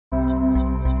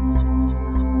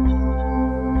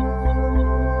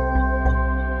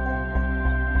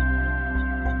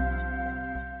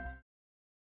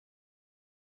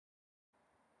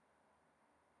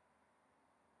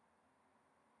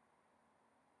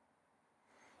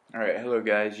Alright, hello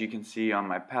guys. You can see on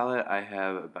my palette I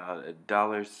have about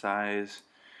 $1 size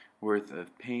worth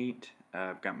of paint.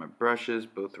 I've got my brushes,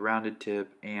 both rounded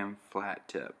tip and flat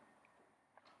tip.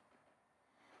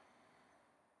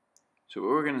 So what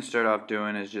we're going to start off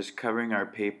doing is just covering our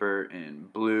paper in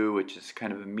blue, which is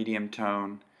kind of a medium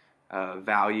tone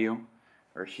value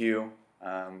or hue.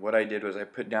 What I did was I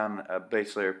put down a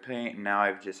base layer of paint, and now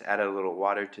I've just added a little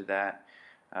water to that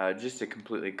just to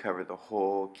completely cover the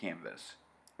whole canvas.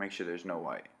 Make sure there's no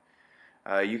white.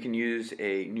 You can use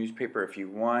a newspaper if you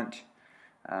want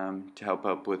to help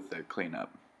up with the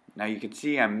cleanup. Now you can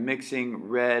see I'm mixing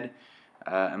red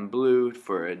and blue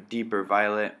for a deeper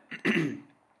violet.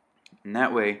 And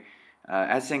that way,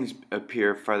 as things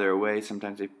appear farther away,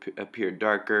 sometimes they appear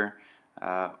darker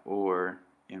or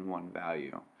in one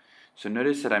value. So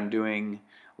notice that I'm doing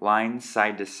lines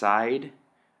side to side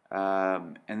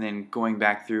and then going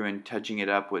back through and touching it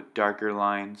up with darker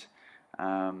lines.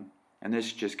 And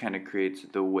this just kind of creates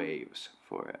the waves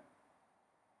for it.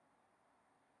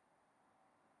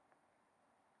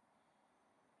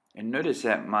 And notice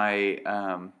that my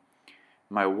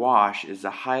wash is the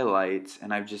highlights,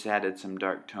 and I've just added some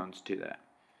dark tones to that.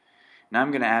 Now I'm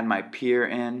going to add my pier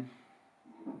in.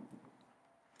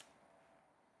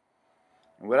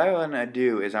 What I want to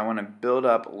do is I want to build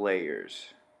up layers.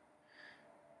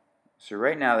 So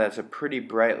right now that's a pretty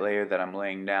bright layer that I'm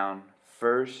laying down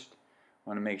first. I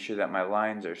want to make sure that my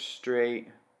lines are straight.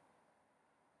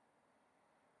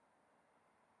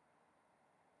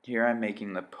 Here I'm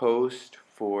making the post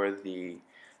for the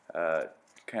kind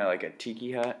of like a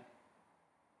tiki hut.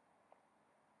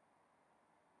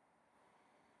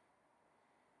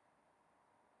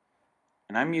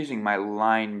 And I'm using my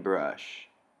line brush,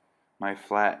 my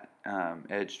flat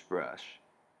edged brush.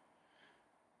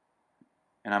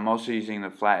 And I'm also using the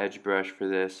flat edge brush for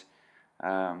this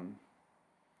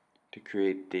to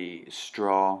create the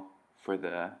straw for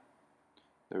the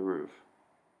roof.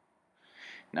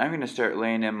 Now I'm going to start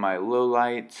laying in my low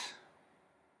lights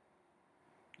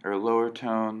or lower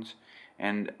tones,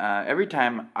 and every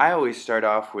time I always start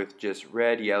off with just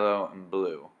red, yellow, and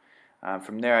blue.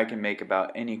 From there I can make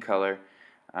about any color,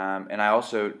 and I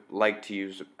also like to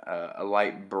use a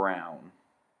light brown.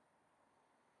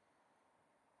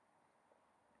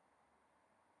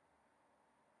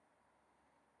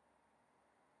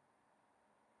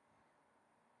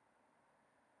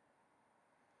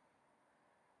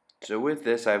 So with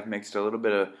this I've mixed a little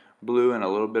bit of blue and a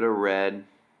little bit of red,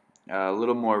 a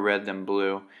little more red than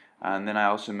blue, and then I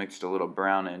also mixed a little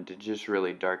brown in to just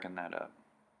really darken that up.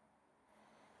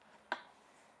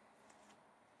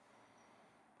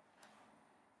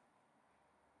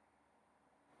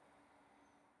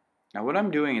 Now what I'm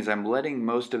doing is I'm letting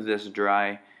most of this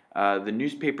dry. The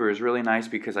newspaper is really nice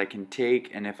because I can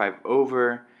take, and if I've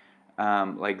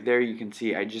like there you can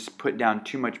see I just put down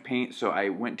too much paint, so I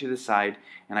went to the side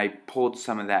and I pulled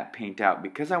some of that paint out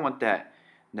because I want that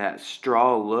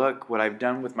straw look. What I've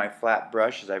done with my flat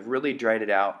brush is I've really dried it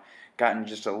out, gotten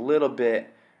just a little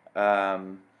bit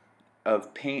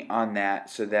of paint on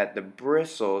that so that the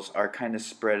bristles are kind of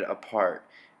spread apart.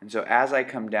 And so as I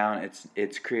come down,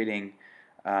 it's creating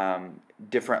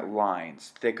different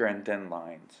lines, thicker and thin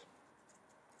lines.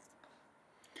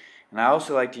 And I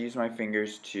also like to use my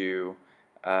fingers to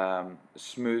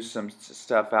smooth some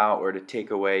stuff out or to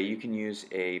take away. You can use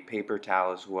a paper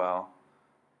towel as well.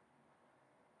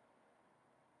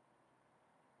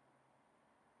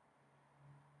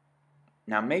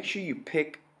 Now make sure you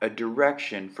pick a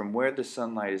direction from where the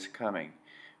sunlight is coming.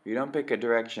 If you don't pick a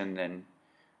direction, then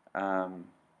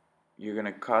you're going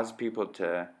to cause people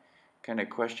to kind of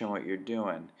question what you're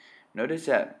doing. Notice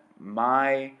that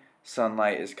my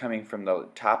sunlight is coming from the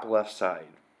top left side.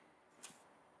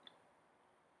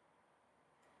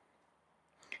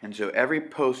 And so every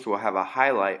post will have a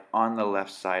highlight on the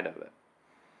left side of it.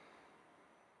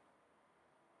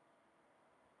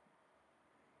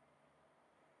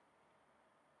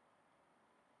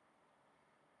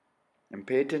 And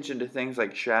pay attention to things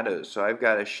like shadows. So I've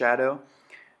got a shadow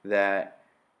that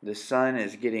the sun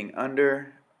is getting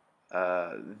under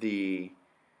the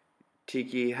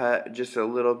tiki hut just a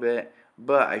little bit,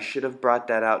 but I should have brought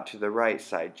that out to the right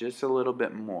side just a little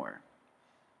bit more.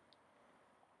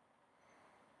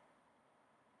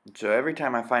 So every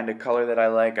time I find a color that I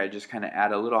like, I just kind of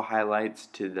add a little highlights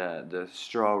to the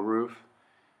straw roof.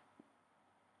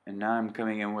 And now I'm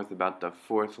coming in with about the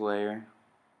fourth layer.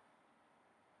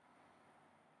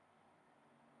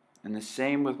 And the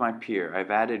same with my pier.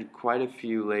 I've added quite a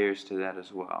few layers to that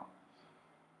as well.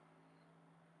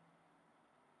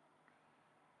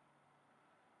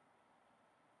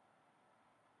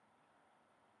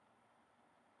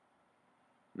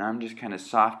 Now I'm just kind of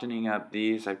softening up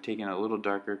these. I've taken a little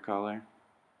darker color.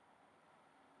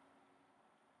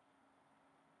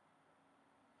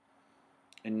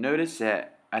 And notice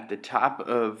that at the top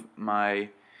of my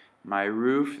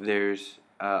roof there's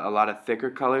a lot of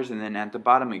thicker colors, and then at the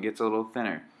bottom it gets a little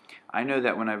thinner. I know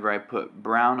that whenever I put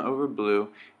brown over blue,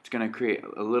 it's going to create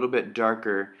a little bit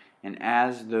darker, and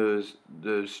as those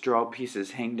straw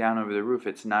pieces hang down over the roof,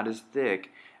 it's not as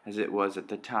thick as it was at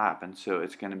the top, and so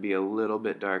it's going to be a little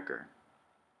bit darker.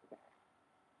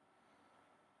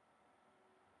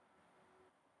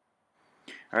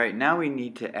 Alright, now we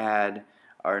need to add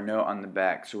our note on the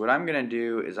back. So what I'm going to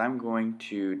do is I'm going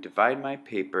to divide my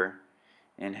paper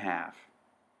in half.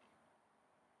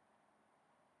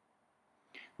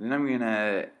 Then I'm going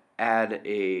to add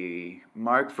a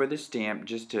mark for the stamp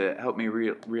just to help me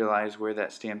realize where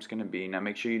that stamp's going to be. Now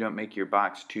make sure you don't make your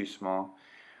box too small,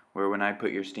 where when I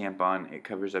put your stamp on it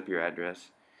covers up your address.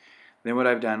 Then what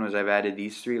I've done was I've added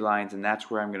these 3 lines, and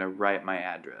that's where I'm going to write my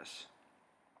address.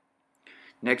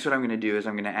 Next, what I'm going to do is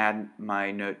I'm going to add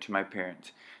my note to my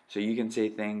parents. So you can say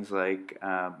things like,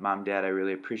 Mom, Dad, I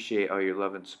really appreciate all your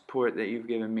love and support that you've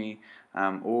given me,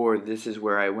 or this is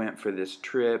where I went for this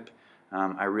trip.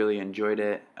 I really enjoyed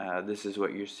it. This is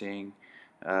what you're seeing.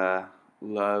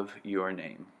 Love, your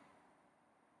name.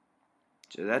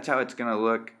 So that's how it's going to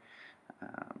look.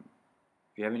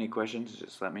 If you have any questions,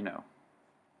 just let me know.